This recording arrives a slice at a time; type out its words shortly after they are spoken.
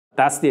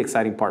that's the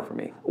exciting part for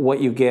me.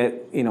 What you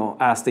get,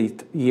 as the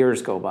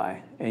years go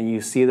by, and you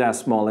see that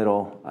small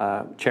little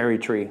cherry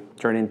tree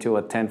turn into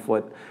a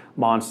 10-foot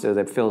monster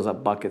that fills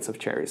up buckets of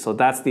cherries. So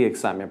that's the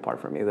excitement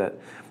part for me, that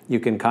you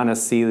can kind of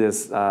see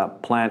this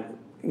plant,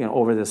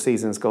 over the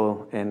seasons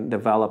go and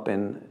develop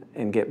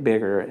and get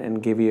bigger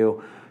and give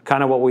you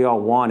kind of what we all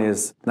want,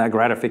 is that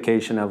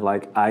gratification of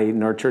like, I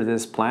nurture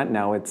this plant,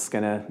 now it's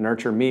going to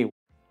nurture me.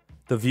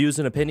 The views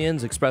and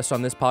opinions expressed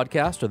on this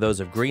podcast are those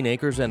of Green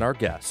Acres and our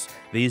guests.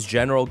 These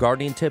general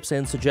gardening tips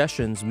and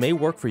suggestions may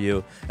work for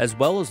you, as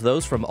well as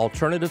those from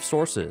alternative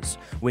sources.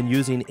 When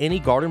using any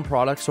garden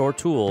products or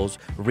tools,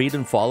 read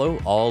and follow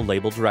all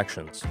label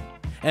directions.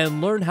 And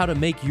learn how to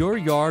make your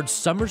yard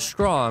summer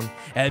strong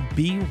at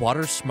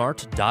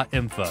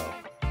bewatersmart.info.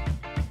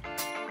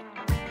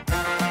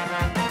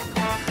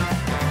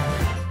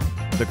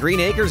 The Green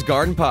Acres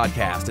Garden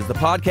Podcast is the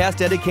podcast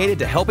dedicated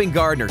to helping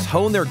gardeners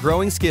hone their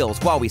growing skills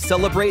while we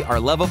celebrate our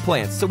love of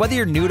plants. So whether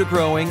you're new to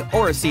growing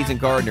or a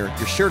seasoned gardener,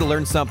 you're sure to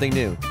learn something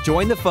new.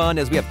 Join the fun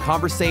as we have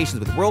conversations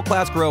with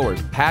world-class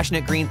growers,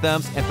 passionate green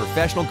thumbs, and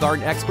professional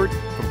garden experts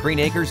from Green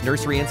Acres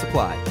Nursery and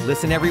Supply.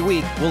 Listen every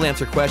week. We'll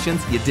answer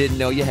questions you didn't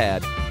know you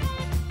had.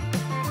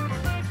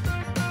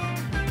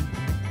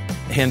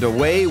 And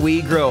away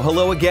we grow.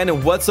 Hello again,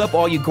 and what's up,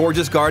 all you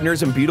gorgeous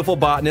gardeners and beautiful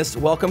botanists?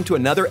 Welcome to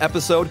another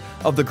episode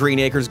of the Green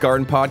Acres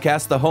Garden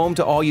Podcast, the home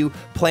to all you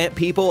plant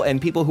people and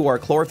people who are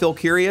chlorophyll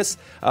curious.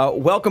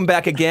 Welcome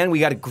back again. We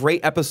got a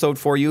great episode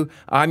for you.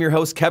 I'm your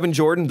host, Kevin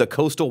Jordan, the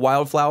Coastal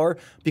Wildflower,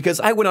 because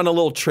I went on a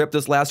little trip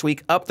this last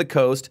week up the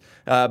coast,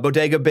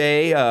 Bodega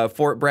Bay,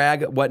 Fort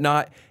Bragg,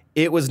 whatnot.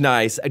 It was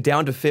nice,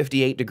 down to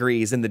 58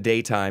 degrees in the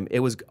daytime.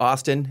 It was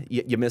Austin.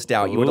 You missed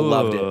out. You would have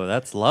loved it.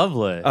 That's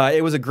lovely.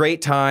 It was a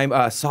great time.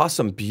 Saw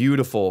some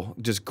beautiful,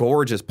 just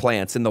gorgeous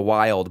plants in the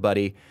wild,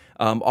 buddy,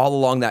 all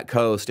along that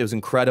coast. It was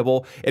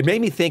incredible. It made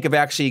me think of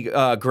actually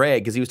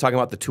Greg, because he was talking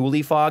about the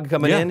tule fog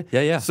coming in.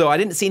 Yeah. So I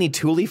didn't see any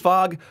tule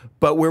fog,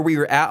 but where we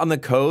were at on the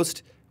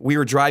coast, we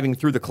were driving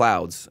through the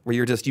clouds, where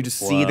you just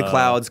see the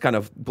clouds kind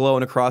of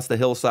blowing across the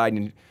hillside,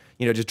 and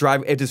just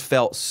drive. It just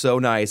felt so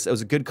nice. It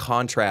was a good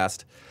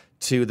contrast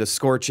to the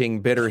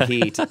scorching, bitter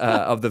heat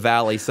of the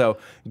valley. So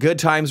good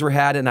times were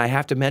had, and I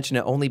have to mention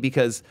it only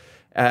because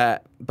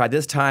by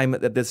this time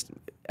that this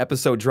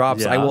episode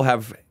drops, I will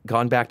have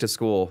gone back to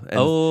school.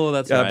 And,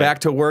 that's right. Back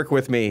to work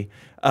with me.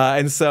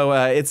 And so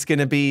it's going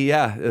to be,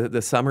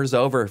 the summer's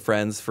over,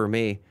 friends, for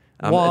me.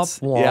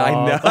 Yeah,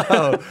 I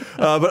know.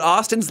 But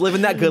Austin's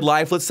living that good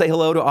life. Let's say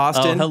hello to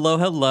Austin. Oh,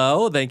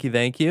 hello. Thank you.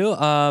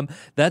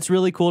 That's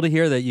really cool to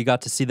hear that you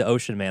got to see the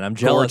ocean, man. I'm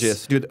jealous.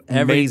 Gorgeous. Dude,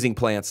 amazing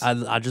plants.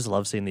 I just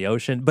love seeing the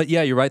ocean. But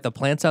yeah, you're right. The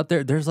plants out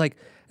there, there's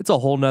it's a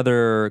whole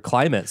nother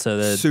climate. So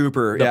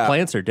the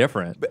plants are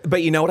different.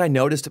 But you know what I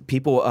noticed?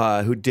 People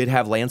who did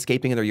have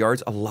landscaping in their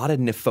yards, a lot of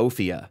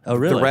Kniphofia. Oh,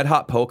 really? The red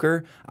hot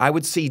poker. I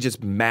would see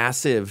just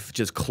massive,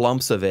 just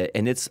clumps of it.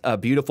 And it's a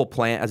beautiful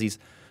plant as these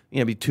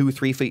be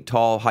 2-3 feet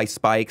tall, high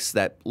spikes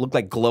that look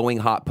like glowing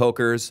hot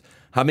pokers.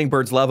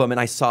 Hummingbirds love them,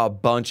 and I saw a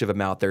bunch of them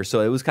out there.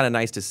 So it was kind of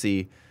nice to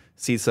see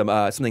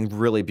something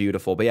really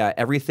beautiful. But yeah,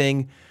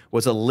 everything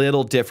was a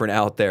little different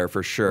out there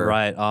for sure.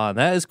 Right on.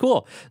 That is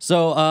cool.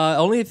 So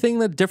only thing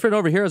that's different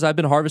over here is I've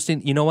been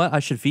harvesting. You know what? I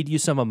should feed you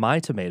some of my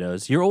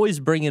tomatoes. You're always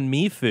bringing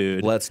me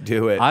food. Let's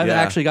do it. I've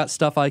actually got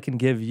stuff I can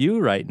give you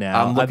right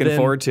now. I'm looking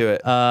forward to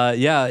it.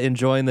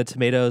 Enjoying the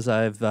tomatoes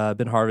I've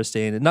been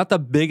harvesting. Not the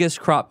biggest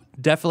crop.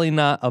 Definitely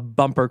not a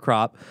bumper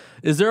crop.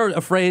 Is there a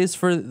phrase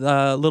for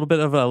a little bit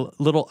of a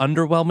little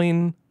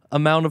underwhelming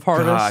amount of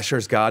harvest? Gosh,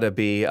 there's got to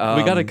be. We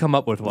got to come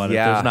up with one if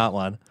there's not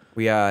one.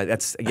 We'll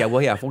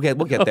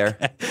get there.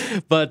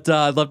 But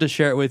I'd love to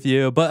share it with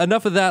you. But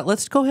enough of that.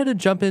 Let's go ahead and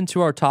jump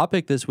into our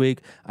topic this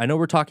week. I know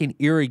we're talking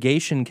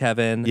irrigation,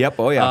 Kevin. Yep.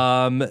 Oh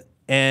yeah.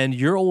 And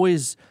you're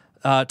always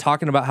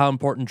talking about how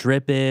important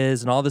drip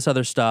is and all this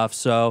other stuff.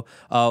 So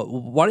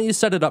why don't you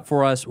set it up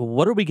for us?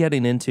 What are we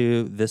getting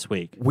into this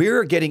week?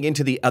 We're getting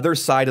into the other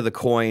side of the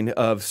coin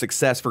of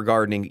success for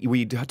gardening.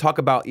 We talk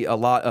about a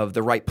lot of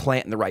the right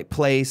plant in the right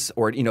place,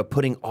 or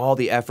putting all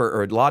the effort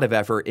or a lot of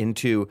effort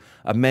into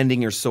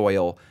amending your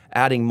soil,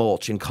 adding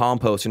mulch and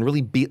compost, and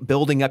really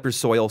building up your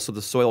soil so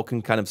the soil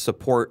can kind of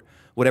support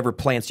whatever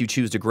plants you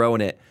choose to grow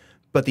in it.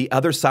 But the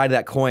other side of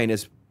that coin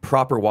is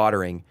proper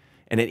watering.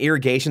 And an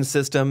irrigation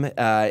system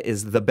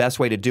is the best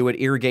way to do it.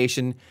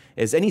 Irrigation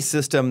is any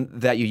system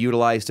that you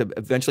utilize to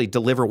eventually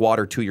deliver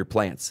water to your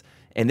plants.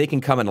 And they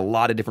can come in a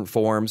lot of different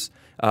forms.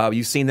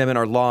 You've seen them in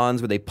our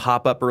lawns where they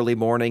pop up early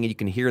morning and you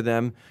can hear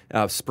them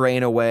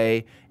spraying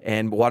away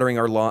and watering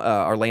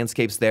our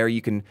landscapes there.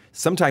 You can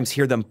sometimes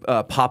hear them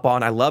pop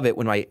on. I love it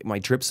when my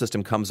drip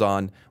system comes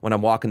on when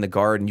I'm walking the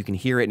garden. You can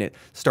hear it and it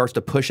starts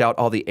to push out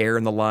all the air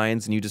in the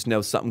lines, and you just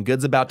know something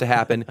good's about to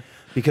happen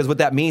because what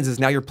that means is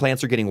now your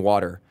plants are getting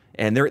water.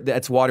 And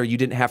that's water you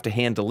didn't have to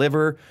hand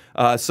deliver.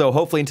 So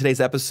hopefully in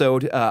today's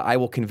episode, I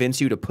will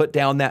convince you to put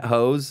down that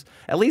hose,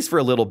 at least for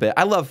a little bit.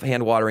 I love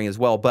hand watering as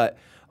well, but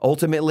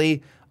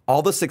ultimately,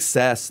 all the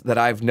success that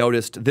I've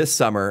noticed this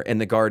summer in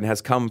the garden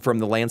has come from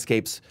the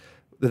landscapes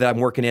that I'm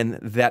working in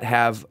that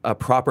have a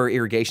proper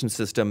irrigation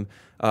system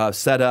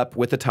set up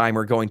with a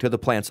timer going to the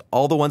plants.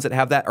 All the ones that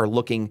have that are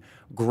looking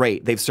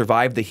great. They've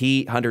survived the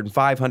heat,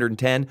 105,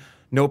 110,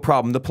 no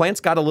problem. The plants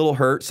got a little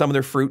hurt. Some of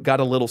their fruit got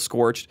a little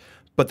scorched,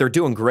 but they're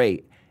doing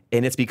great.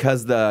 And it's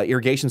because the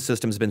irrigation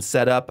system's been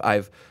set up.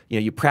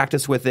 You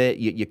practice with it,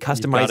 you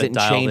customize it and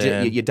change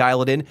it, you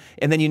dial it in,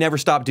 and then you never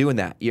stop doing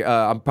that.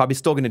 I'm probably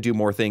still going to do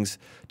more things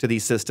to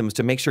these systems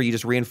to make sure you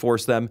just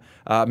reinforce them,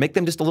 make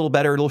them just a little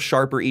better, a little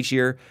sharper each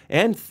year,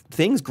 and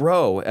things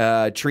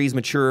grow. Trees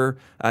mature,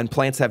 and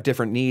plants have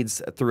different needs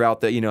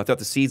throughout the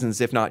seasons,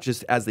 if not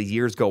just as the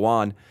years go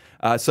on.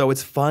 So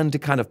it's fun to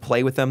kind of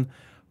play with them.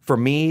 For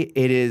me,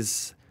 it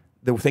is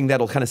the thing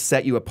that'll kind of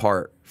set you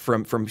apart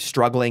from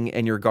struggling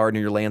in your garden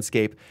or your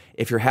landscape.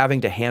 If you're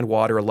having to hand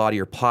water a lot of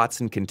your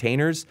pots and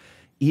containers,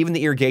 even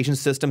the irrigation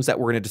systems that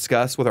we're going to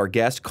discuss with our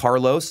guest,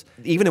 Carlos,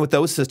 even with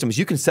those systems,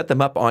 you can set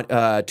them up on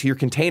to your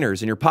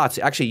containers and your pots.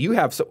 Actually, you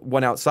have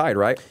one outside,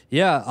 right?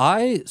 Yeah,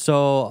 I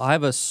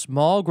have a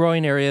small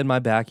growing area in my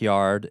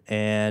backyard,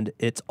 and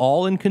it's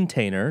all in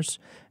containers,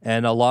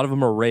 and a lot of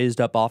them are raised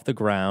up off the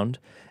ground.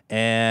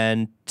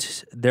 And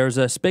there's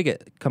a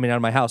spigot coming out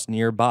of my house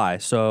nearby.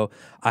 So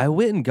I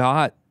went and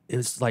got, it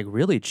was like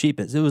really cheap.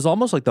 It was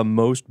almost like the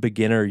most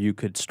beginner you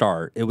could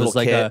start. It was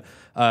like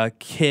a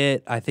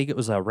kit. I think it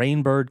was a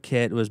Rainbird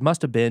kit. It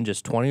must have been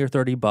just $20 or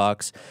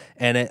 $30,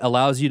 and it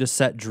allows you to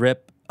set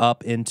drip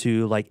up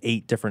into like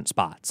 8 different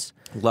spots.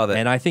 Love it.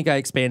 And I think I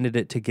expanded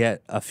it to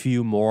get a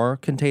few more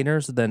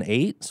containers than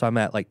 8, so I'm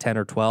at like 10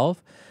 or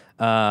 12.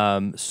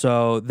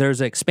 So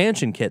there's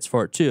expansion kits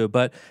for it too.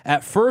 But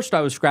at first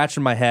I was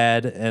scratching my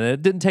head, and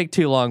it didn't take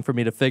too long for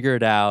me to figure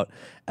it out.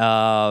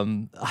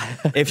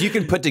 If you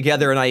can put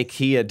together an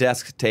IKEA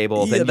desk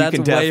table, then you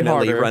can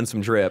definitely run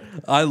some drip.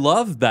 I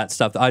love that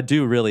stuff. I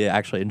do really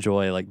actually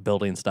enjoy like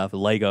building stuff,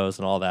 Legos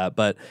and all that.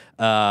 But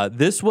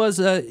this was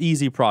an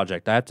easy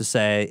project. I have to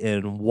say,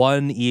 in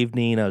one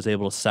evening I was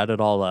able to set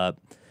it all up.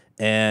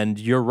 And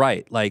you're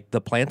right. Like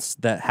the plants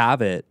that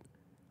have it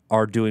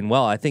are doing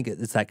well. I think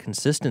it's that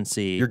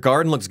consistency. Your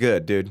garden looks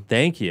good, dude.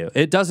 Thank you.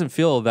 It doesn't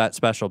feel that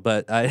special,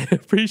 but I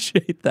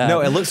appreciate that.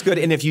 No, it looks good.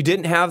 And if you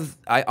didn't have,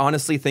 I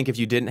honestly think if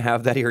you didn't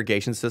have that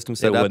irrigation system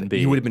set up,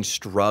 you would have been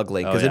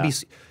struggling,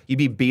 because you'd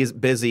be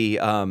busy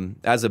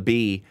as a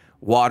bee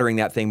watering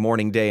that thing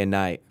morning, day, and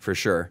night for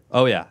sure.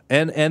 Oh yeah,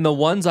 and the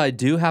ones I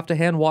do have to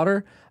hand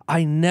water,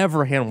 I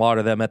never hand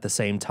water them at the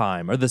same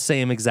time or the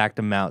same exact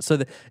amount.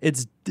 So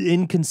it's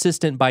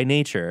inconsistent by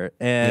nature,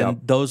 and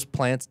those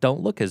plants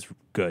don't look as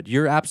good.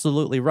 You're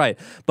absolutely right.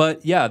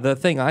 But yeah, the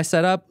thing I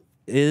set up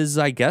is,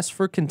 I guess,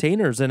 for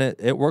containers, and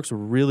it works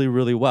really,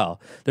 really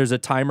well. There's a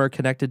timer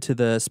connected to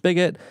the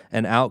spigot,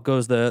 and out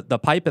goes the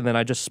pipe, and then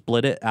I just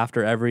split it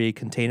after every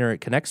container it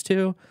connects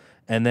to,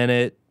 and then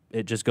it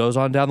just goes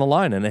on down the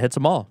line, and it hits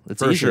them all.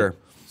 It's easy. For sure.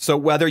 So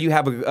whether you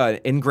have an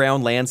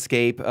in-ground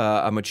landscape,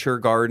 a mature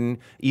garden,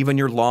 even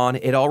your lawn,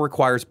 it all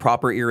requires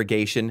proper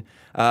irrigation.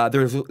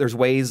 There's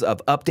ways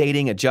of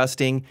updating,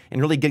 adjusting, and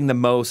really getting the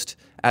most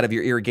out of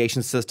your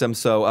irrigation system.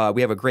 So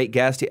we have a great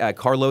guest.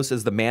 Carlos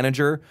is the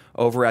manager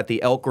over at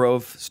the Elk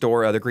Grove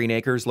store, the Green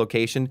Acres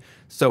location.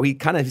 So he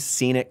kind of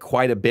seen it,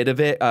 quite a bit of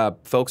it.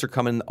 Folks are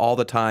coming all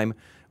the time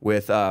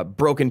with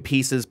broken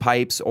pieces,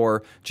 pipes,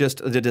 or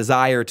just the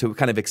desire to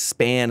kind of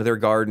expand their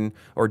garden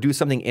or do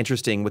something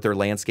interesting with their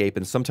landscape.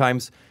 And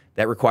sometimes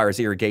that requires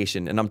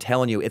irrigation. And I'm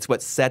telling you, it's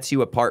what sets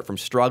you apart from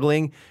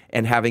struggling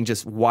and having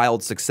just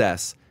wild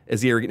success,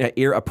 is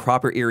a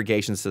proper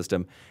irrigation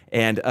system.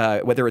 And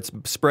whether it's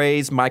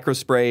sprays, micro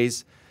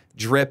sprays,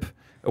 drip,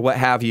 what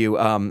have you,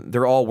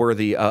 they're all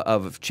worthy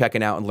of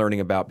checking out and learning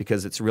about,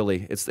 because it's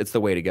really, it's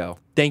the way to go.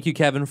 Thank you,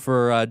 Kevin,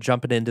 for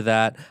jumping into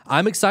that.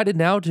 I'm excited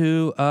now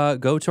to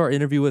go to our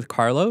interview with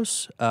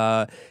Carlos.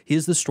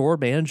 He's the store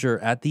manager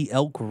at the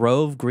Elk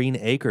Grove Green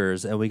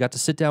Acres, and we got to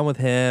sit down with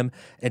him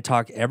and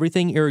talk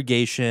everything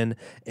irrigation,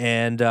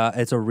 and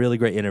it's a really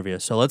great interview.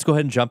 So let's go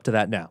ahead and jump to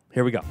that now.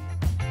 Here we go.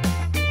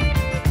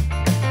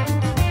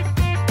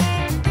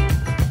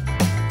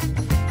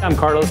 I'm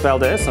Carlos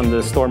Valdez. I'm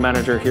the store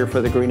manager here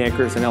for the Green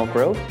Acres in Elk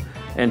Grove.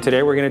 And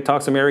today we're going to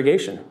talk some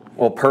irrigation.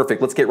 Well,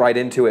 perfect. Let's get right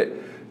into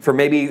it. For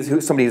maybe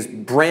somebody who's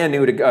brand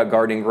new to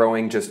gardening,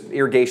 growing, just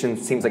irrigation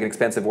seems like an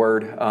expensive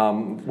word.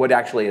 What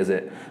actually is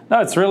it?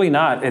 No, it's really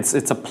not.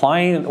 It's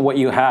applying what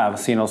you have.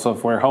 So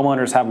if where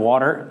homeowners have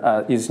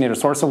water, you just need a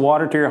source of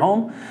water to your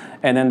home.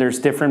 And then there's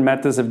different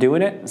methods of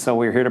doing it. So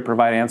we're here to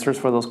provide answers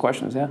for those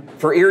questions, yeah.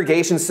 For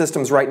irrigation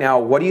systems right now,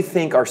 what do you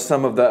think are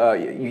some of the,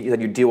 you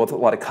deal with a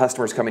lot of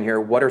customers coming here,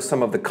 what are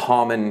some of the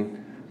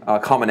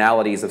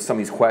commonalities of some of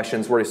these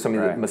questions? What are some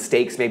of the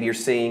mistakes maybe you're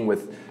seeing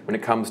when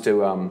it comes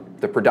to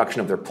the production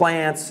of their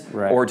plants,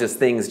 or just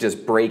things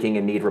just breaking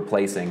and need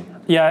replacing?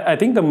 Yeah, I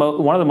think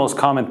one of the most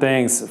common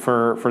things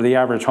for the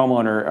average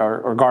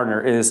homeowner or gardener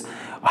is,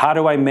 how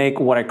do I make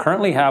what I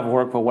currently have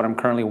work with what I'm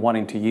currently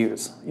wanting to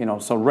use?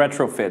 So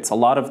retrofits, a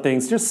lot of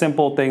things, just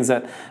simple things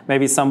that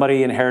maybe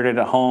somebody inherited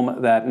a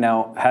home that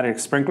now had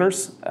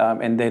sprinklers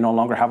and they no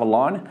longer have a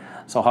lawn.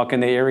 So how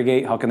can they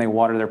irrigate? How can they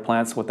water their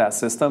plants with that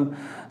system?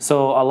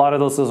 So a lot of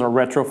those are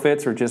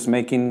retrofits or just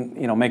making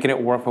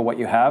it work for what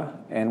you have,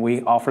 and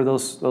we offer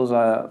those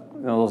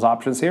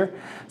options here.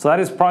 So that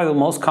is probably the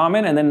most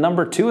common, and then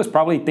number 2 is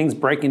probably things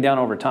breaking down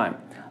over time.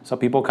 So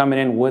people coming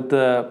in with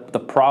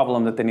the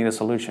problem that they need a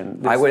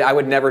solution. I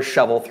would never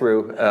shovel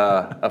through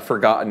a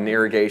forgotten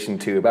irrigation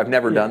tube. I've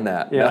never done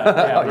that.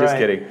 Yeah, I'm just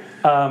kidding.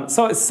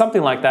 So it's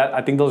something like that.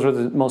 I think those are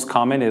the most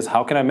common, is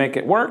how can I make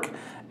it work,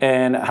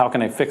 and how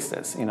can I fix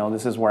this?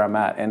 This is where I'm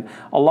at. And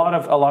a lot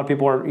of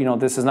people are,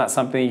 this is not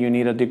something you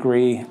need a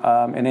degree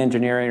in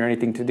engineering or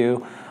anything to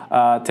do.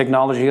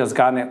 Technology has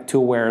gotten it to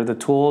where the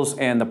tools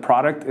and the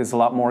product is a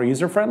lot more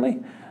user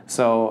friendly.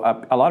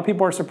 So a lot of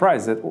people are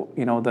surprised that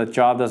the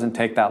job doesn't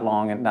take that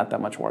long and not that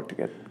much work to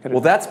get it.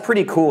 Well, that's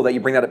pretty cool that you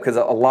bring that up, because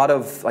a lot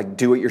of like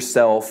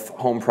do-it-yourself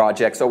home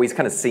projects always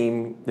kind of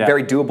seem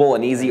very doable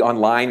and easy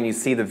online, and you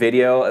see the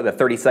video, the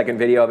 30-second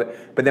video of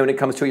it. But then when it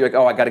comes to it, you're like,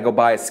 oh, I got to go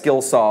buy a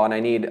skill saw and I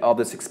need all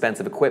this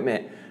expensive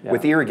equipment. Yeah.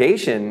 With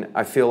irrigation,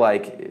 I feel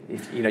like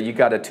you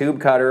got a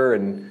tube cutter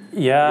and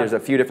there's a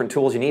few different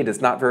tools you need. It's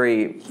not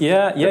very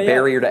the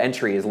barrier to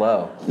entry is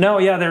low. No,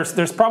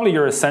 there's probably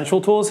your essential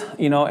tools,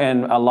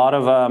 and a lot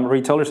of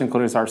retailers,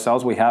 including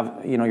ourselves, we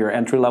have your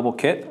entry-level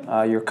kit,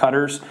 your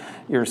cutters,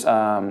 your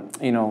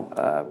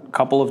a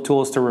couple of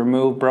tools to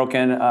remove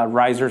broken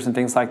risers and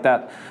things like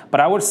that. But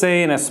I would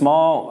say in a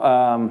small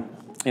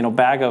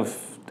bag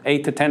of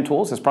 8 to 10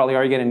 tools is probably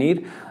all you're going to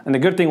need. And the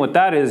good thing with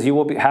that is you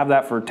will have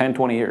that for 10,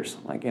 20 years.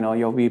 Like,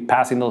 you'll be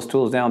passing those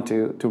tools down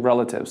to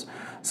relatives.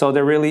 So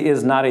there really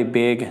is not a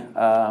big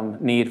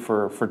need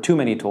for too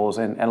many tools.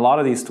 And a lot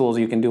of these tools,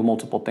 you can do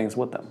multiple things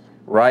with them.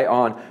 Right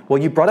on.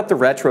 Well, you brought up the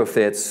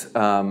retrofits,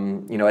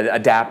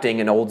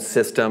 adapting an old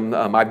system.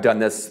 I've done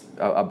this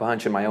a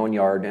bunch in my own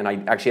yard, and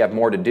I actually have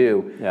more to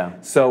do. Yeah.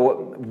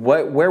 So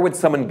where would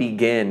someone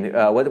begin?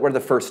 What are the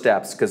first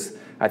steps? Because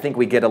I think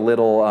we get a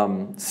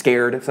little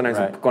scared sometimes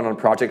going on a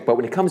project, but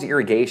when it comes to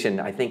irrigation,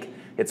 I think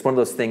it's one of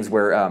those things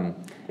where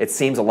it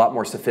seems a lot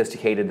more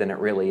sophisticated than it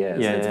really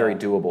is. It's very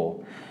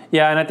doable.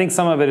 Yeah, and I think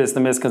some of it is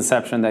the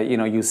misconception that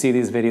you see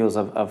these videos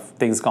of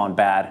things gone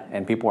bad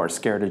and people are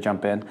scared to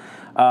jump in.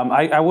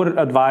 I would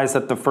advise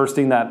that the first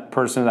thing that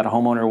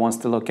homeowner wants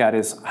to look at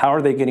is how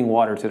are they getting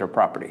water to their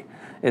property?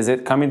 Is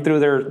it coming through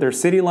their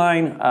city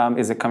line?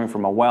 Is it coming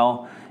from a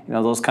well?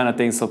 Those kind of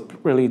things. So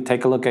really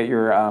take a look at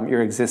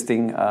your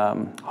existing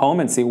home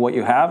and see what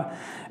you have.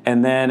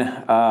 And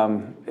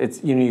then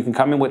it's you can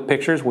come in with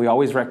pictures. We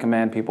always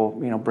recommend people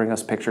bring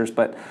us pictures,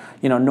 but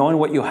knowing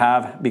what you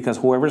have, because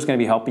whoever's going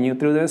to be helping you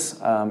through this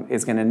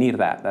is going to need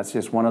that. That's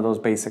just one of those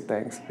basic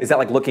things. Is that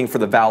like looking for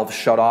the valve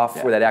shut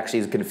off where that actually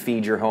is going to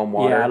feed your home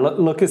water? Yeah,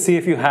 look to see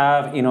if you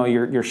have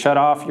your shut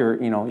off,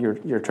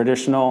 your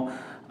traditional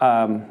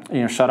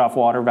shut off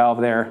water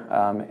valve there,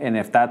 and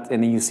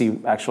then you see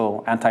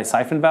actual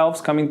anti-siphon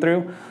valves coming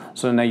through.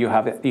 So now you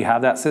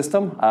have that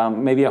system.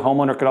 Maybe a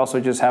homeowner could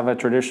also just have a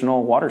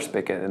traditional water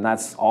spigot, and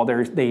that's all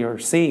they are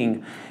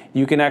seeing.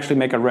 You can actually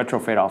make a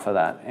retrofit off of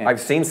that. And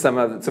I've seen some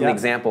of the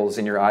examples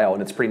in your aisle,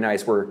 and it's pretty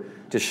nice. Where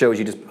it just shows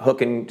you just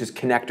hooking just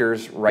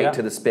connectors right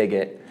to the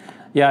spigot.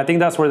 Yeah, I think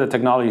that's where the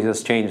technology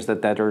has changed.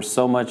 That there's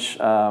so much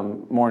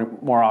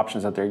more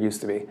options that there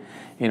used to be.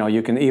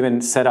 You can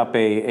even set up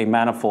a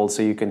manifold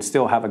so you can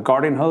still have a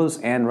garden hose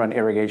and run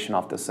irrigation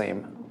off the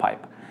same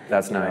pipe.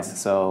 That's nice.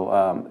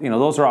 So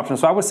those are options.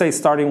 So I would say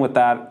starting with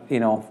that,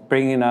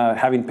 bringing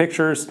having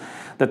pictures,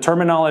 the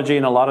terminology,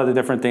 and a lot of the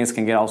different things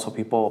can get also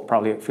people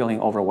probably feeling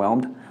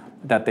overwhelmed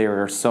that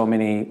there are so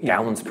many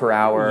gallons per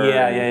hour.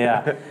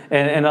 Yeah.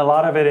 and a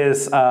lot of it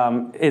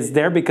is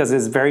there because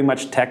it's very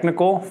much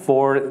technical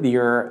for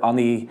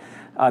the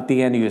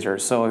end user.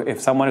 So if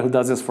someone who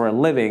does this for a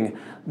living,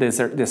 this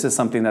is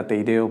something that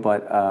they do.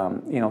 But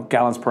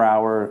gallons per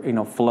hour,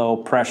 flow,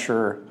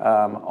 pressure,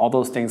 all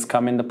those things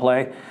come into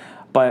play.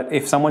 But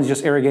if someone's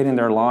just irrigating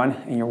their lawn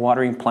and you're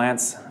watering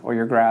plants or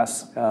your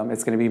grass,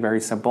 it's going to be very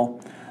simple.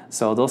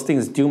 So those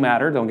things do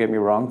matter, don't get me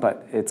wrong,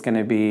 but it's going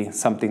to be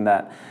something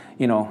that,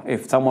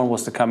 if someone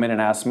was to come in and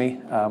ask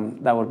me,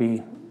 that would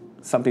be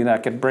something that I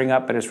could bring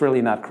up, but it's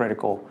really not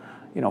critical,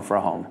 for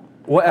a home.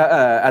 Well,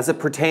 as it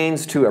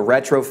pertains to a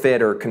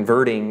retrofit or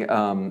converting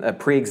a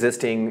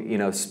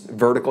pre-existing,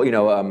 vertical,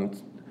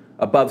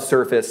 above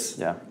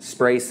surface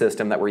spray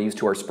system that we're used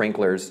to our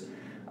sprinklers,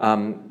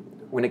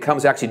 when it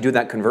comes to actually do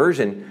that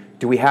conversion,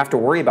 do we have to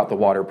worry about the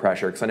water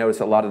pressure? Because I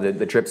noticed a lot of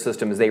the drip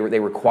systems, they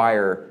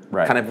require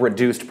kind of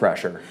reduced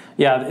pressure.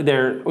 Yeah,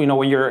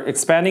 when you're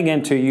expanding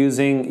into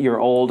using your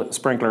old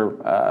sprinkler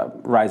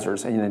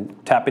risers and then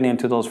tapping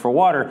into those for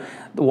water,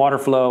 the water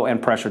flow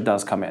and pressure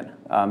does come in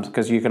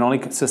because you can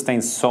only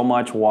sustain so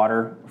much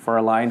water for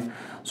a line.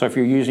 So if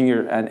you're using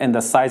and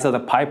the size of the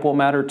pipe will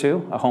matter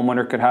too. A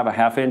homeowner could have a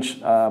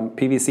 1/2-inch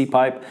PVC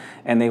pipe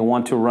and they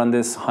want to run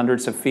this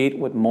hundreds of feet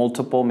with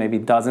multiple, maybe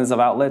dozens of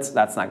outlets.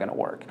 That's not going to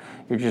work.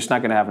 You're just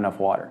not going to have enough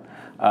water.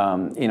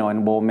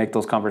 And we'll make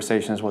those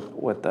conversations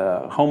with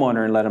the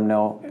homeowner and let them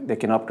know they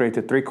can upgrade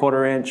to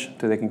 3/4 inch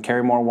so they can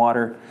carry more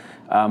water.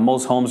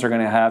 Most homes are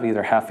going to have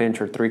either 1/2 inch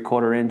or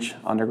 3/4 inch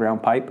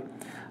underground pipe.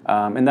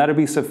 And that'll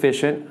be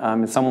sufficient.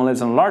 If someone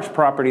lives on a large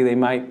property, they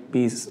might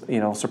be,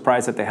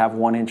 surprised that they have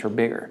 1 inch or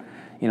bigger,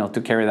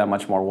 to carry that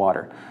much more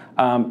water.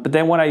 But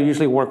then what I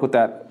usually work with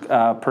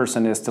that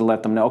person is to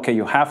let them know, okay,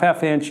 you have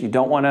half inch, you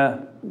don't want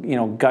to,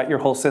 gut your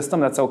whole system,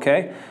 that's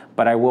okay,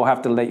 but I will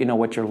have to let you know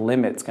what your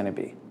limit's going to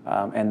be.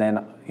 And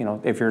then,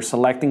 if you're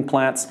selecting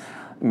plants,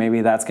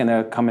 maybe that's going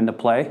to come into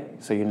play.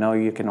 So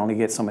you can only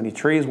get so many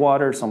trees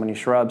watered, so many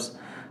shrubs.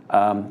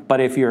 But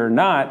if you're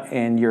not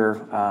and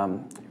you're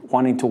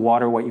wanting to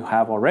water what you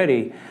have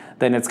already,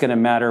 then it's going to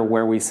matter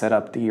where we set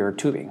up your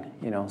tubing.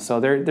 So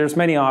there's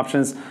many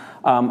options.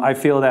 I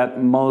feel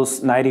that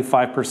most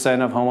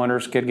 95% of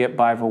homeowners could get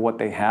by with what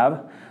they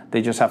have.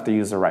 They just have to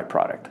use the right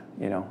product.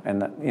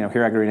 And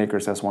here at Green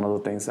Acres, that's one of the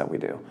things that we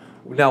do.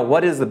 Now,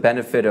 what is the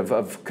benefit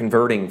of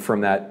converting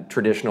from that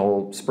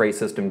traditional spray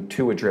system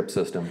to a drip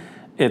system?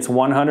 It's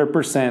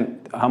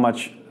 100% how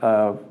much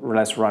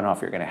less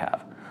runoff you're going to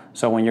have.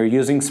 So when you're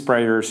using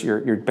sprayers,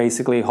 you're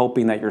basically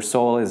hoping that your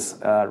soil is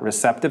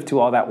receptive to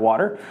all that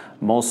water.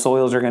 Most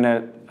soils are going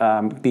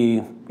to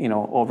be,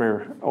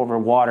 over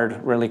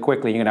watered really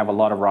quickly. You're going to have a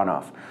lot of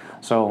runoff.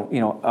 So,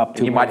 up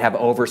to... You might have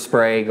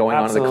overspray going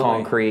onto the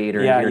concrete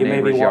or your you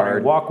may be watering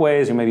yard.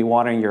 walkways, you may be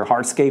watering your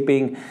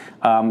hardscaping,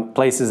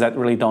 places that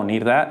really don't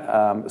need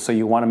that. So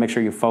you want to make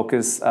sure you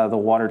focus the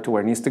water to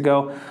where it needs to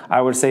go. I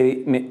would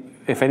say,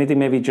 if anything,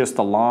 maybe just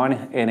the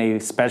lawn and a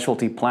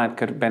specialty plant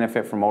could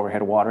benefit from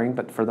overhead watering.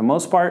 But for the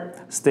most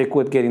part, stick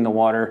with getting the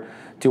water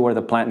to where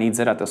the plant needs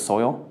it at the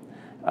soil.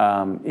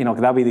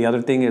 That'll be the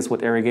other thing is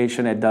with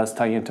irrigation, it does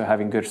tie into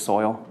having good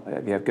soil.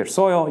 If you have good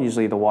soil,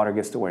 usually the water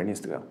gets to where it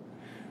needs to go.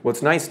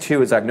 What's nice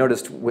too is I've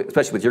noticed,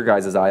 especially with your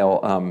guys'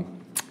 aisle,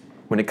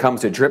 when it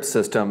comes to drip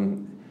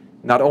system,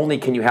 not only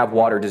can you have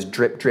water just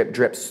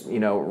drips,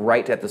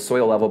 right at the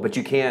soil level, but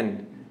you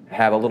can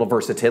have a little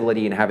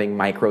versatility in having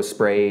micro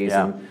sprays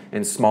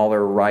and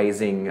smaller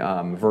rising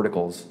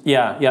verticals.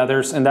 Yeah,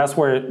 and that's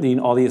where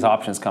all these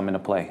options come into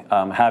play.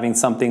 Having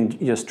something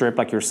just drip,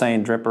 like you're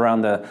saying, drip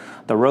around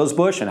the rose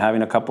bush and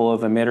having a couple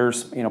of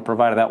emitters,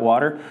 provided that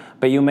water.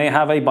 But you may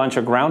have a bunch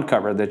of ground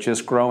cover that's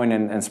just growing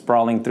and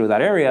sprawling through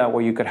that area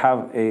where you could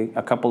have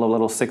a couple of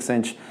little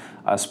 6-inch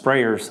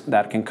sprayers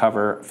that can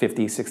cover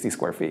 50, 60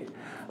 square feet.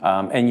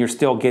 And you're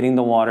still getting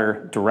the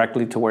water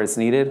directly to where it's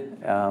needed.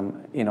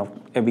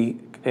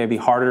 It'd be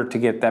harder to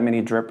get that many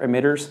drip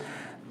emitters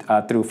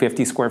through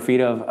 50 square feet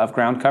of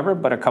ground cover,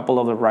 but a couple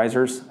of the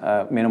risers,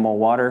 minimal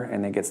water,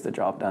 and it gets the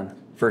job done.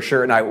 For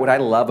sure. And what I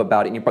love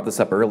about it, and you brought this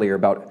up earlier,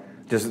 about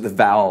just the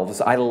valves.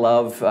 I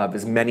love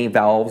as many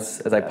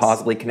valves as I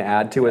possibly can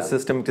add to a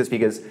system, just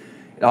because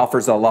it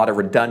offers a lot of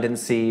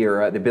redundancy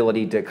or the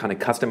ability to kind of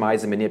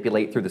customize and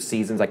manipulate through the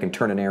seasons. I can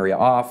turn an area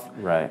off.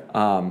 Right.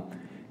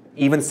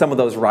 Even some of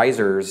those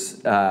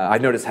risers,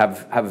 I've noticed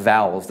have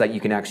valves that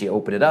you can actually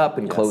open it up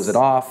and close it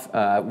off.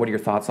 What are your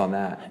thoughts on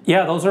that?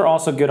 Yeah, those are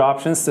also good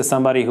options to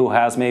somebody who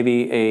has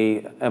maybe a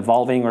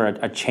evolving or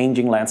a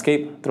changing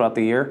landscape throughout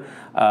the year.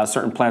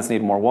 Certain plants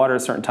need more water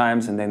at certain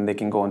times, and then they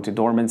can go into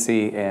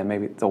dormancy, and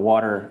maybe the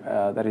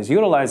water that is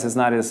utilized is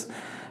not as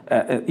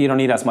you don't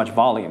need as much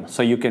volume,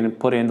 so you can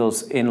put in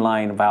those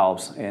inline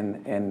valves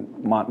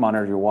and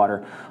monitor your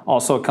water.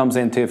 Also, it comes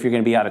into if you're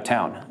going to be out of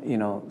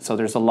town, so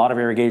there's a lot of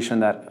irrigation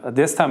that at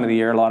this time of the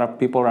year, a lot of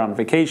people are on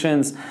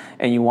vacations,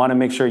 and you want to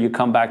make sure you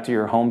come back to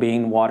your home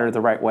being watered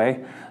the right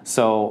way.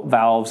 So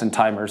valves and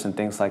timers and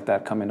things like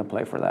that come into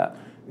play for that.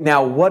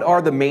 Now, what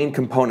are the main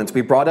components?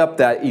 We brought up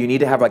that you need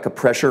to have like a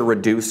pressure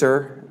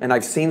reducer, and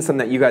I've seen some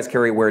that you guys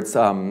carry where it's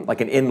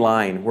like an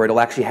inline, where it'll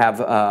actually have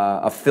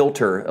a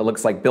filter, it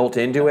looks like built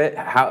into it.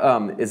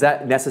 How is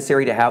that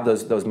necessary to have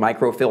those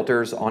micro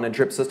filters on a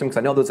drip system? Because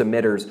I know those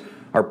emitters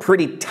are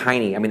pretty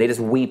tiny. I mean, they just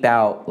weep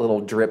out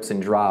little drips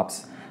and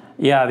drops.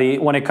 Yeah,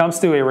 when it comes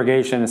to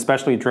irrigation,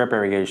 especially drip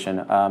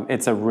irrigation,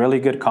 it's a really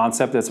good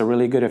concept. It's a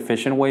really good,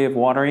 efficient way of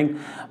watering,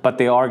 but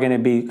there are going to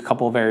be a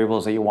couple of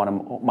variables that you want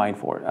to mind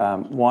for.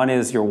 One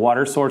is your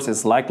water source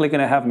is likely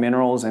going to have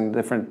minerals and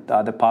different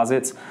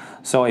deposits,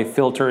 so a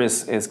filter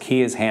is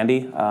key, is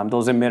handy.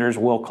 Those emitters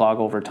will clog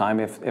over time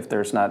if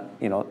there's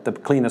not the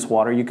cleanest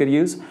water you could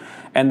use.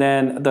 And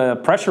then the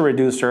pressure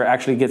reducer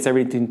actually gets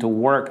everything to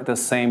work the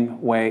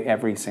same way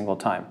every single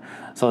time.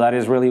 So that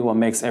is really what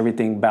makes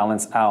everything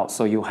balance out.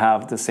 So you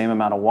have the same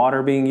amount of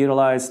water being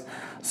utilized.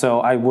 So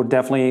I would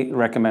definitely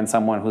recommend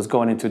someone who's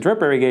going into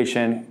drip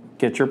irrigation,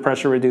 get your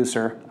pressure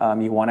reducer.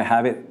 You want to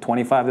have it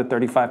 25 to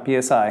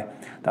 35 PSI.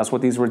 That's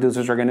what these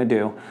reducers are going to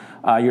do.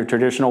 Your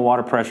traditional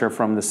water pressure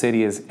from the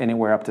city is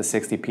anywhere up to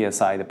 60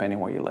 PSI, depending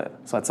where you live.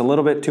 So it's a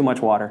little bit too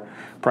much water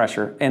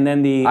pressure. And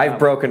then I've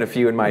broken a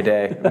few in my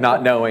day,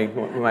 not knowing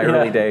in my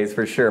early days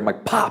for sure. I'm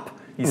like, pop!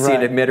 You see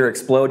an emitter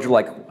explode, you're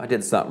like, I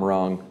did something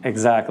wrong.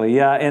 Exactly,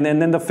 yeah. And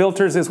then the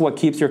filters is what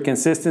keeps your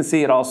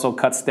consistency. It also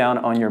cuts down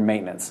on your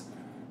maintenance.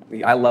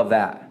 I love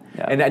that.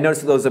 Yeah. And I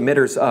noticed those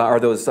emitters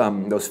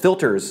those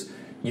filters,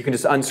 You can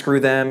just unscrew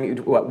them.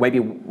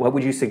 What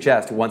would you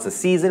suggest? Once a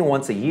season,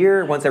 once a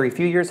year, once every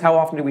few years? How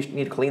often do we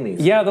need to clean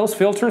these? Yeah, those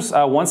filters,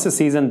 once a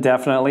season,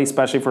 definitely,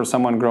 especially for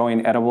someone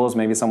growing edibles.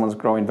 Maybe someone's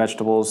growing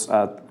vegetables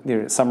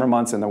during summer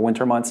months and the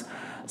winter months.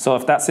 So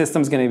if that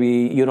system's going to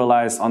be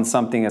utilized on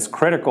something as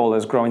critical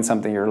as growing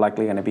something you're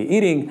likely going to be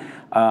eating,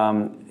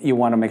 you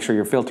want to make sure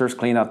your filter's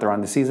clean out there on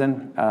the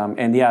season.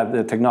 And yeah,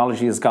 the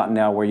technology has gotten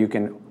now where you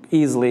can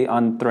easily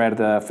unthread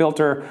the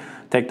filter,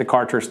 take the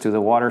cartridge to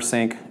the water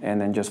sink,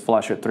 and then just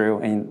flush it through.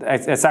 And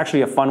it's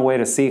actually a fun way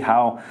to see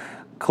how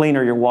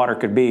cleaner your water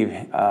could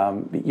be.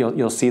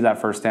 You'll see that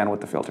firsthand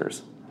with the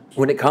filters.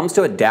 When it comes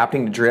to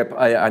adapting to drip,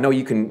 I know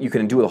you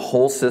can do a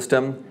whole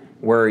system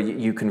where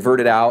you convert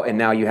it out, and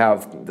now you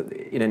have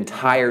an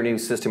entire new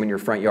system in your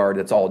front yard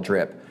that's all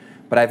drip.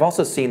 But I've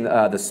also seen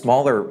the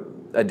smaller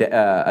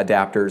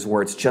adapters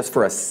where it's just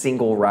for a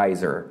single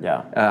riser.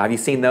 Yeah. Have you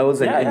seen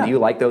those, and do you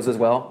like those as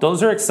well?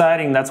 Those are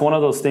exciting. That's one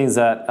of those things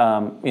that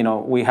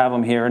we have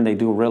them here, and they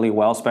do really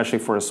well, especially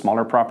for a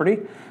smaller property.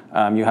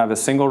 You have a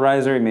single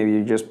riser, maybe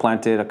you just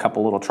planted a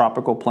couple little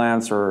tropical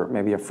plants or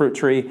maybe a fruit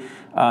tree.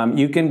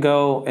 You can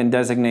go and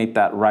designate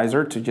that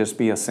riser to just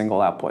be a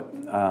single output.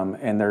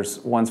 And there's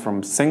ones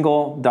from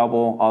single,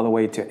 double, all the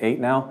way to 8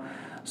 now.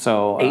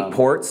 So 8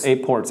 ports?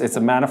 8 ports. It's a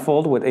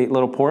manifold with 8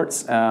 little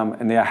ports,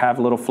 and they have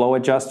little flow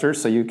adjusters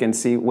so you can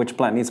see which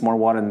plant needs more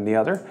water than the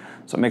other.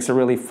 So it makes it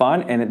really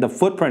fun, and the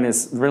footprint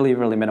is really,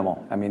 really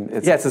minimal. I mean,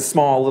 it's a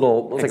small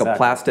little, looks like a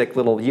plastic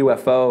little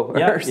UFO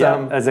or something.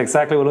 Yeah, that's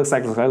exactly what it looks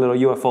like. It looks like a little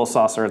UFO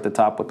saucer at the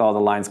top with all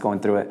the lines going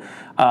through it.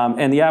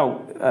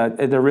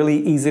 They're really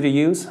easy to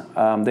use.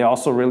 They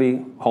also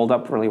really hold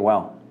up really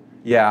well.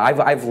 Yeah,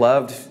 I've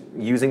loved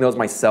using those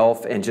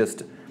myself, and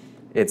just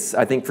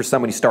I think for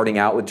somebody starting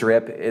out with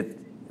drip,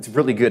 it's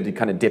really good to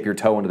kind of dip your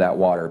toe into that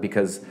water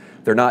because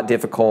they're not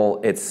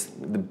difficult. It's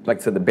like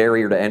I said, the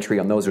barrier to entry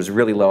on those is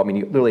really low. I mean,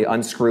 you literally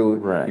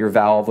unscrew your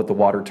valve with the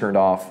water turned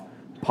off,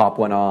 pop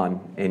one on,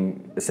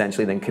 and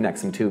essentially then connect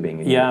some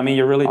tubing. Yeah, I mean,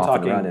 you're really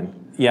talking.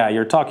 Yeah,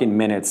 you're talking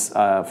minutes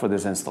for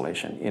this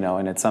installation,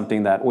 and it's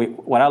something that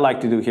what I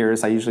like to do here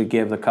is I usually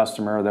give the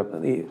customer,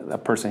 the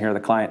person here, the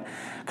client,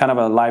 kind of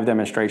a live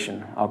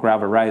demonstration. I'll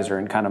grab a riser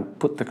and kind of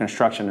put the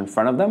construction in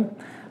front of them,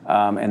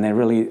 and then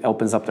really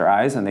opens up their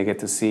eyes, and they get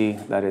to see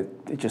that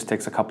it just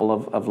takes a couple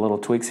of little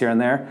tweaks here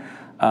and there,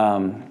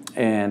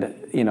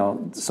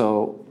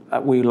 so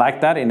we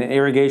like that. And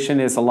irrigation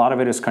a lot of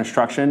it is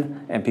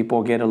construction, and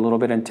people get a little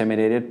bit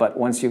intimidated. But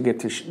once you get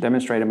to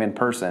demonstrate them in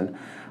person,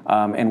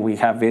 and we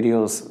have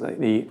videos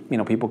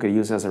that people could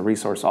use as a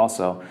resource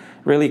also,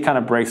 really kind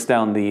of breaks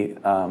down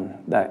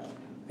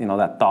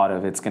that thought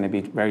of it's going to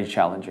be very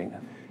challenging.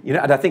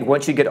 And I think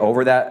once you get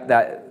over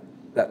that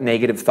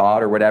negative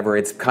thought or whatever,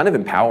 it's kind of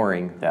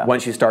empowering. Yeah.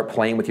 Once you start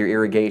playing with your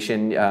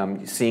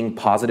irrigation, seeing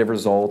positive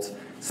results,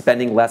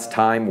 spending less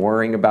time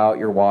worrying about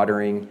your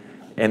watering,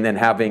 and then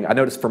I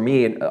noticed for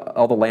me,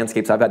 all the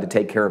landscapes I've had to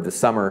take care of this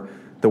summer,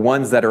 the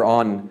ones that are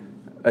on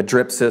a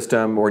drip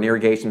system or an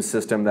irrigation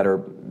system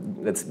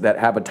that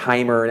have a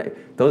timer,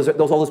 all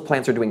those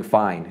plants are doing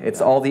fine.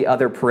 It's all the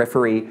other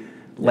periphery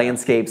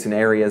landscapes and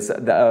areas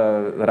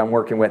that I'm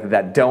working with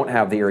that don't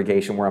have the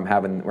irrigation where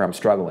I'm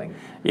struggling.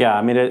 Yeah,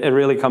 I mean, it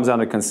really comes down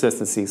to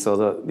consistency.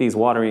 So these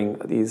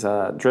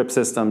drip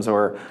systems,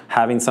 or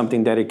having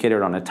something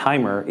dedicated on a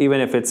timer,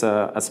 even if it's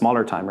a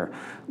smaller timer,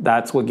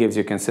 that's what gives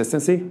you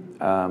consistency.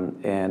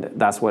 And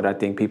that's what I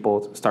think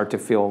people start to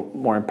feel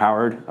more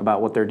empowered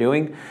about what they're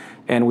doing.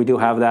 And we do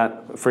have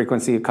that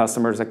frequency of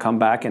customers that come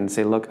back and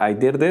say, look, I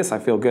did this, I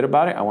feel good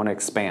about it, I want to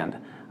expand,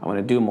 I want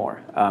to do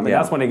more. And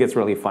that's when it gets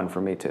really fun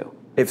for me too.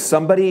 If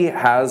somebody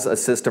has a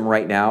system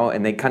right now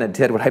and they kind of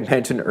did what I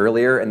mentioned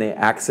earlier and they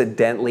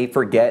accidentally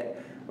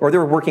forget, or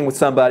they're working with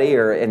somebody,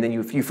 and then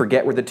you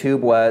forget where the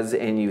tube was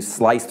and you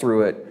slice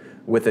through it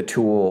with a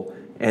tool,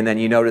 and then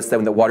you notice that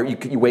when the water,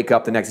 you wake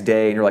up the next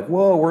day and you're like,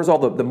 whoa, where's all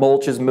the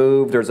mulch is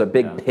moved, there's a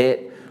big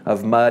pit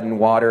of mud and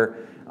water.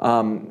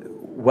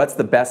 What's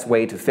the best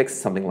way to fix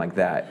something like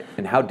that,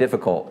 and how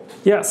difficult?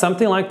 Yeah,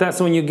 something like that.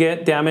 So when you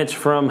get damage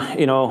from,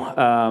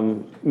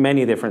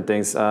 many different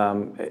things,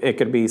 it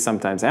could be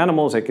sometimes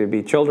animals, it could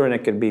be children,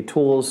 it could be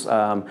tools,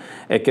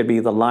 it could be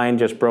the line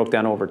just broke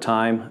down over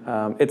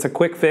time. It's a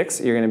quick fix.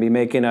 You're going to be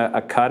making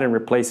a cut and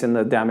replacing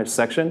the damaged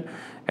section.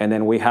 And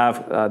then we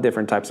have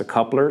different types of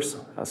couplers.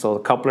 So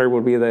the coupler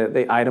would be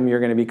the item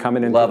you're going to be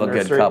coming into the nursery.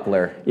 Love a good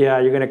coupler. Yeah,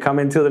 you're going to come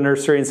into the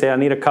nursery and say, I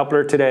need a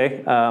coupler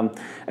today.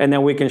 And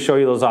then we can show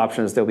you those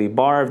options. There'll be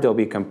barb, there'll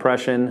be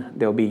compression,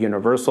 there'll be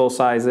universal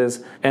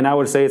sizes. And I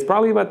would say it's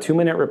probably about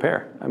 2-minute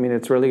repair. I mean,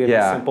 it's really good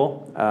and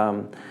simple.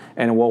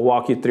 And we'll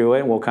walk you through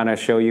it, and we'll kind of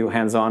show you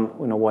hands-on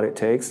what it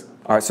takes.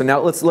 All right, so now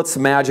let's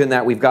imagine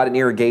that we've got an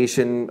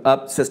irrigation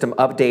system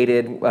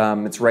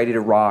updated. It's ready to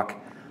rock.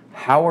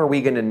 How are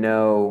we going to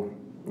know,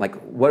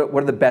 what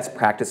are the best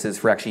practices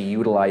for actually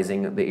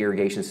utilizing the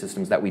irrigation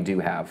systems that we do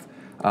have?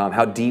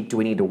 How deep do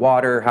we need to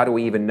water? How do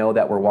we even know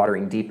that we're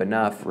watering deep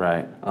enough?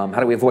 Right. How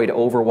do we avoid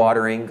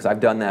overwatering? Because I've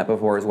done that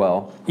before as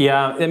well.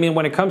 Yeah, I mean,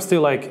 when it comes to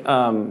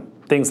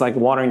things like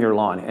watering your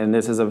lawn, and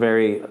this is a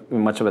very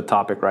much of a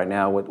topic right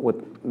now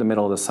with the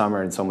middle of the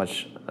summer and so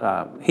much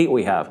heat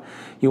we have.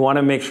 You want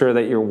to make sure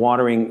that you're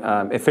watering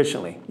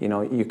efficiently. You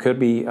know, you could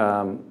be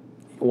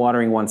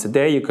watering once a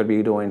day, you could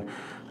be doing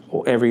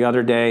every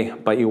other day,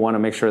 but you want to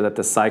make sure that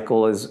the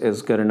cycle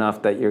is good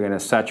enough that you're going to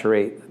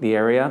saturate the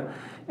area,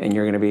 and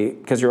you're going to be,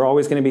 because you're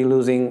always going to be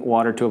losing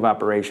water to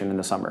evaporation in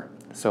the summer.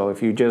 So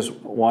if you just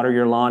water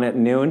your lawn at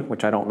noon,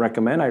 which I don't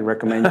recommend, I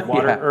recommend you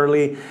water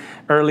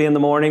early in the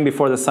morning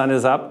before the sun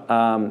is up.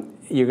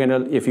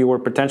 If you were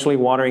potentially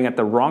watering at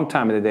the wrong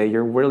time of the day,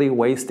 you're really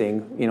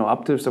wasting,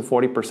 up to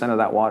 40% of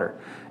that water.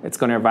 It's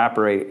going to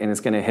evaporate and it's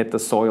going to hit the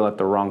soil at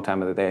the wrong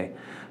time of the day.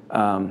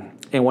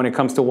 And when it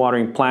comes to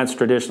watering plants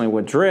traditionally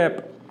with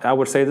drip, I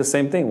would say the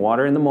same thing.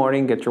 Water in the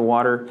morning, get your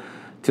water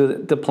to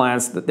the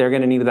plants. They're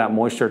going to need that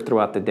moisture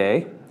throughout the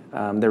day.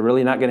 They're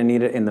really not going to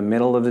need it in the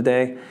middle of the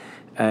day.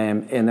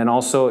 And then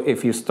also,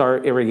 if you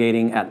start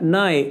irrigating at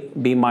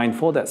night, be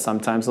mindful that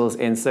sometimes those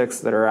insects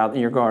that are out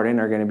in your garden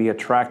are going to be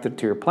attracted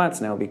to your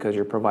plants now because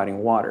you're providing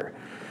water.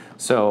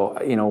 So,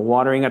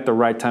 watering at the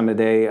right time of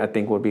day, I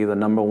think would be the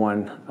number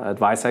one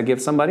advice I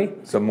give somebody.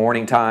 So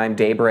morning time,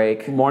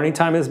 daybreak? Morning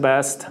time is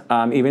best.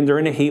 Even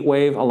during a heat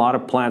wave, a lot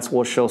of plants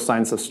will show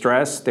signs of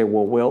stress. They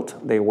will wilt.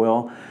 They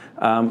will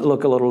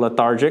look a little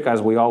lethargic,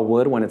 as we all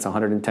would when it's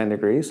 110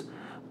 degrees.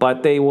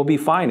 But they will be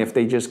fine if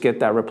they just get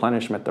that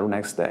replenishment the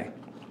next day.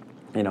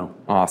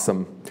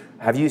 Awesome.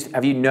 Have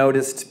you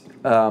noticed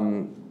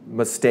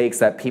mistakes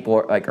that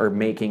people are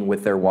making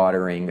with their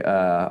watering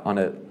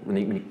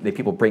when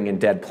people bring in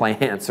dead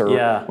plants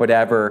or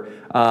whatever?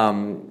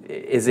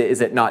 Is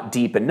it not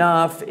deep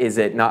enough? Is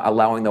it not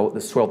allowing the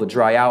soil to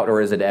dry out,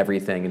 or is it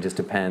everything? It just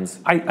depends.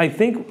 I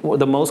think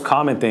the most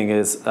common thing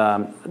is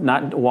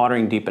not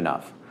watering deep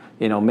enough.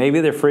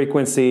 Maybe the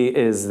frequency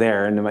is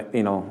there,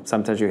 and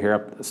sometimes you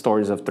hear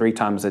stories of 3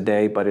 times a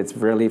day, but it's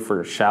really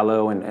for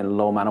shallow and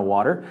low amount of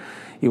water.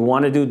 You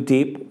want to do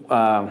deep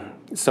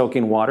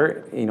soaking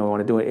water. You want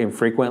to do it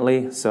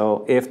infrequently.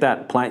 So if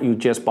that plant you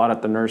just bought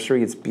at the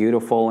nursery, it's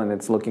beautiful and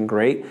it's looking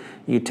great,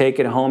 you take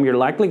it home, you're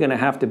likely going to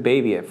have to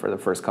baby it for the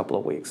first couple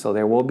of weeks. So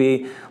there will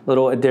be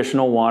little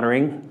additional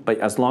watering, but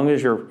as long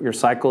as your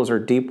cycles are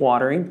deep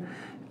watering,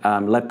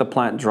 let the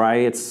plant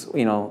dry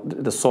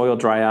the soil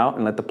dry out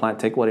and let the plant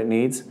take what it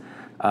needs.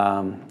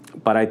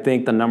 But I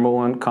think the number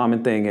one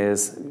common thing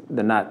is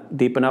the not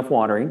deep enough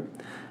watering.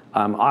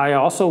 I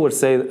also would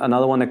say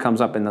another one that comes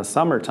up in the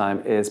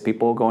summertime is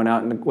people going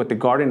out with the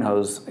garden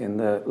hose in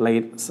the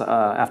late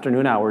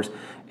afternoon hours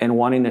and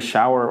wanting to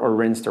shower or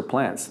rinse their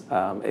plants.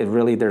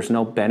 There's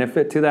no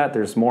benefit to that.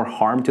 There's more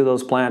harm to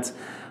those plants.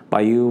 By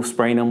you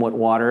spraying them with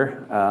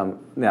water,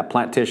 that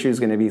plant tissue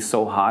is going to be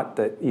so hot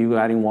that you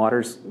adding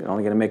water is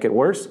only going to make it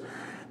worse.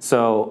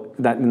 So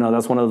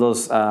that's one of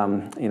those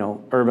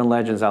urban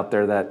legends out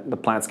there that the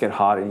plants get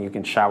hot and you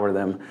can shower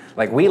them.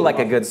 Like we like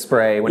a good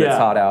spray when it's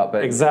hot out,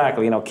 but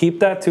exactly. Keep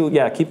that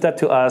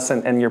to us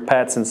and your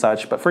pets and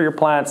such. But for your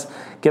plants,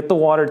 get the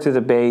water to the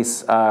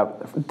base.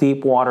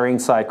 Deep watering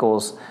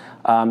cycles.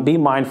 Be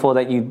mindful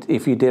that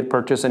if you did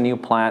purchase a new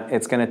plant,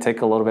 it's going to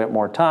take a little bit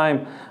more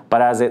time.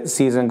 But as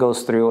season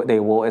goes through, they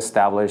will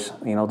establish.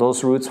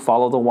 Those roots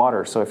follow the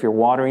water. So if you're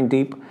watering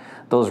deep,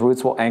 those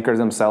roots will anchor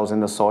themselves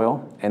in the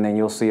soil, and then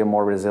you'll see a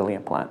more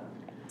resilient plant.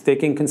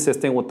 Sticking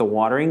consistent with the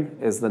watering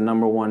is the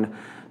number one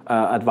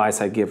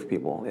advice I give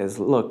people is,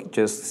 look,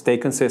 just stay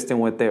consistent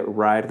with it,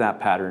 ride that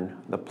pattern.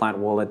 The plant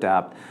will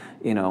adapt.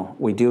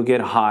 We do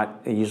get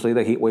hot. Usually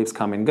the heat waves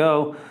come and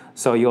go.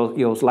 So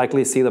you'll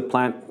likely see the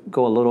plant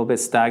go a little bit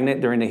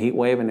stagnant during the heat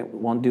wave and it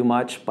won't do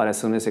much. But as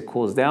soon as it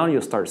cools down,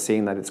 you'll start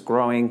seeing that it's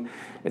growing.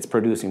 It's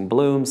producing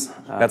blooms.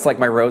 That's like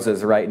my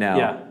roses right now.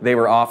 Yeah. They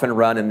were off and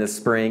running this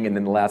spring, and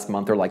then the last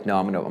month they're like, no,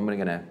 I'm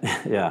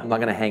not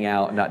gonna hang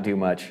out and not do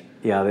much.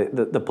 Yeah,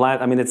 the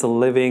plant, it's a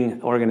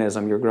living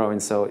organism you're growing,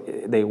 so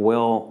they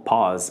will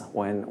pause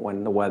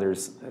when the weather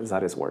is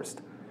at its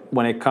worst.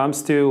 When it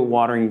comes to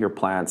watering your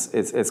plants,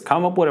 it's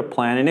come up with a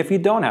plan, and if you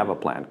don't have a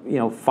plan,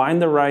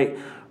 find the right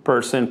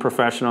person,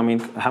 professional.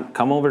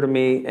 Come over to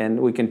me and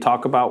we can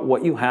talk about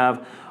what you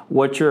have,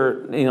 what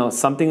your,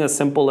 something as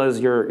simple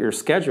as your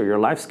schedule, your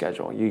life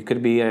schedule. You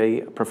could be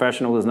a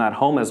professional who's not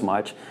home as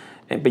much,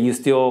 but you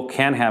still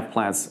can have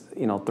plants,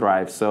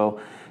 thrive.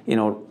 So,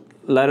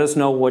 let us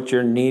know what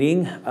you're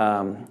needing,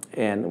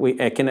 and we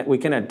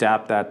can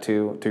adapt that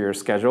to your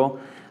schedule.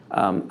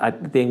 I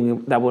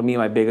think that would be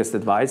my biggest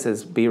advice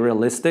is be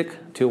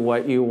realistic to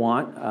what you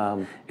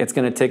want. It's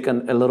going to take a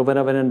little bit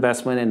of an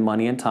investment in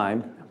money and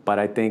time, but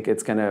I think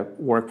it's going to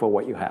work for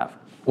what you have.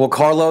 Well,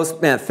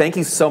 Carlos, man, thank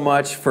you so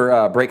much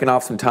for breaking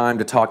off some time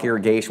to talk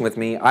irrigation with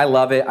me. I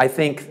love it. I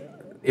think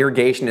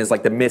irrigation is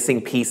like the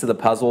missing piece of the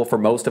puzzle for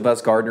most of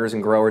us gardeners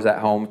and growers at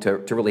home to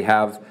really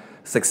have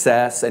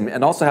success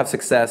and also have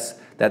success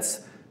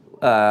that's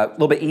a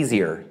little bit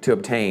easier to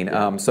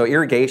obtain. So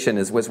irrigation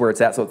was where it's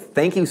at. So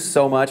thank you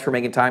so much for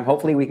making time.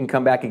 Hopefully we can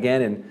come back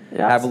again and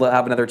have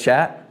another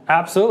chat.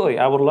 Absolutely.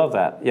 I would love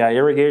that. Yeah,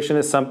 irrigation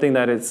is something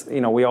that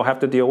we all have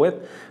to deal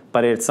with,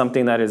 but it's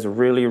something that is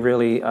really,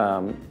 really,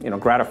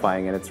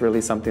 gratifying, and it's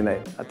really something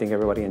that I think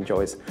everybody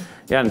enjoys.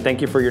 Yeah, and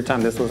thank you for your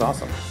time. This was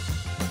awesome.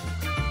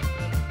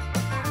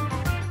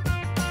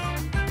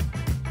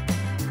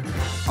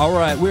 All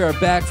right, we are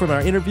back from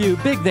our interview.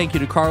 Big thank you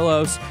to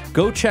Carlos.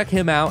 Go check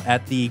him out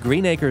at the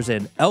Green Acres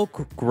in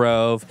Elk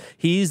Grove.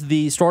 He's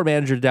the store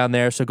manager down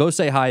there, so go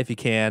say hi if you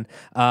can.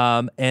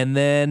 And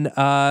then,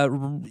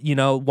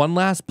 one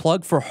last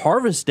plug for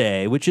Harvest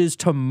Day, which is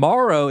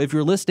tomorrow. If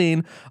you're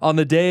listening on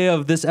the day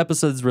of this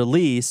episode's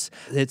release,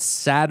 it's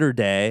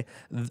Saturday,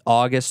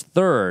 August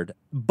 3rd.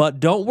 But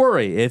don't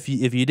worry, if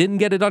you didn't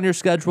get it on your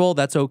schedule,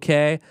 that's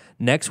okay.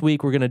 Next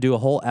week, we're going to do a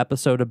whole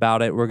episode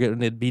about it. We're going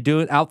to be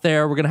doing out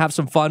there. We're going to have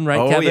some fun,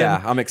 right, Kevin? Oh,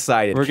 yeah. I'm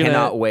excited.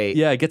 Cannot wait.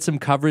 Yeah, get some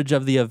coverage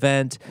of the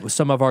event.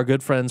 Some of our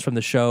good friends from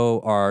the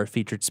show are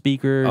featured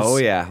speakers. Oh,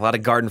 yeah. A lot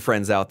of garden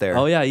friends out there.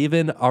 Oh, yeah.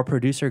 Even our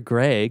producer,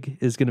 Greg,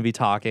 is going to be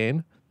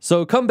talking.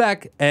 So come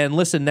back and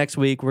listen next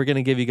week. We're going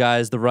to give you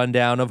guys the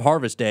rundown of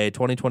Harvest Day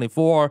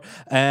 2024.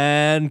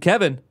 And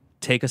Kevin,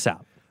 take us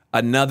out.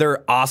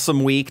 Another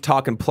awesome week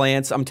talking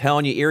plants. I'm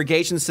telling you,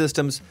 irrigation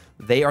systems,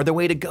 they are the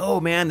way to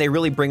go, man. They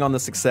really bring on the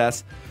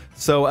success.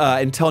 So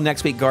until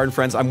next week, garden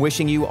friends, I'm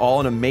wishing you all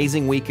an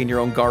amazing week in your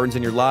own gardens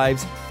and your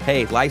lives.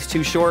 Hey, life's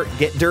too short.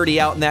 Get dirty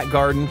out in that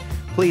garden.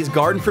 Please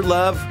garden for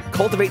love,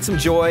 cultivate some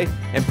joy,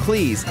 and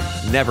please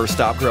never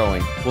stop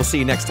growing. We'll see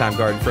you next time,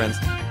 garden friends.